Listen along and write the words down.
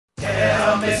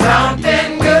me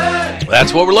something good.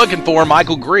 That's what we're looking for.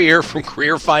 Michael Greer from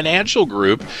Greer Financial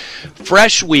Group.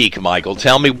 Fresh week, Michael.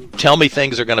 Tell me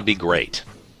things are going to be great.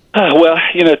 Well,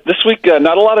 this week,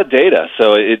 not a lot of data,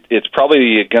 so it's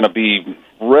probably going to be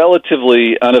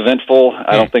relatively uneventful.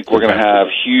 I don't think we're going to have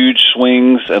huge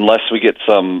swings unless we get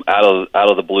some out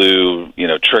of the blue,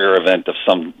 trigger event of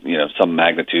some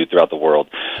magnitude throughout the world.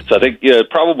 So I think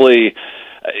probably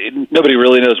nobody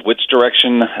really knows which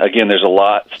direction. Again, there's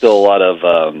still a lot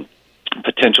of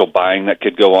potential buying that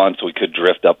could go on, so we could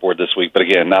drift upward this week. But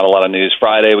again, not a lot of news.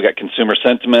 Friday, we got consumer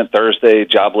sentiment. Thursday,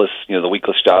 jobless, the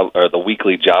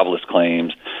weekly jobless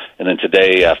claims, and then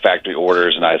today, factory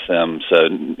orders and ISM. So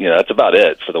that's about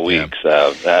it for the week.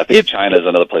 Yeah. So I think China is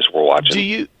another place we're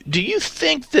watching. Do you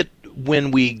think that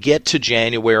when we get to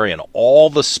January and all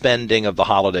the spending of the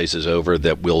holidays is over,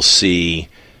 that we'll see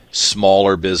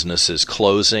smaller businesses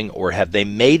closing, or have they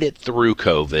made it through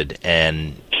COVID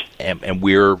and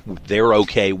they're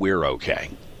okay, we're okay?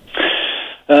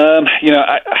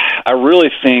 I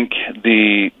really think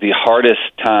the hardest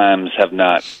times have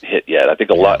not hit yet. I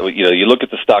think a lot. You look at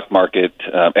the stock market,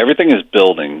 everything is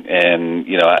building, and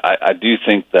I do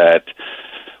think that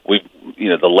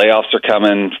the layoffs are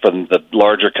coming from the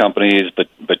larger companies, but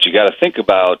you got to think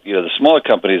about the smaller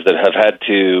companies that have had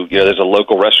to. There's a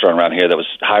local restaurant around here that was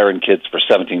hiring kids for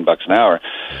 $17 an hour.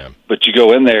 Yeah. But you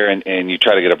go in there and you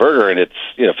try to get a burger, and it's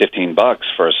 $15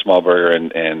 for a small burger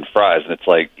and fries, and it's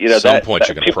like at some point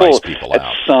you're going to price people out.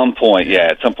 At some point,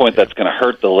 that's going to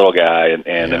hurt the little guy, and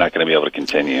they're not going to be able to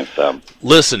continue. So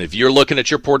listen, if you're looking at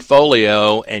your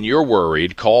portfolio and you're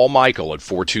worried, call Michael at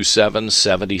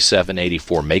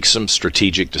 427-7784. Make some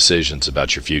strategic decisions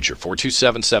about your future.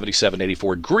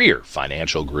 427-7784.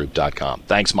 GreerFinancialGroup.com.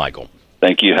 Thanks, Michael.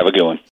 Thank you. Have a good one.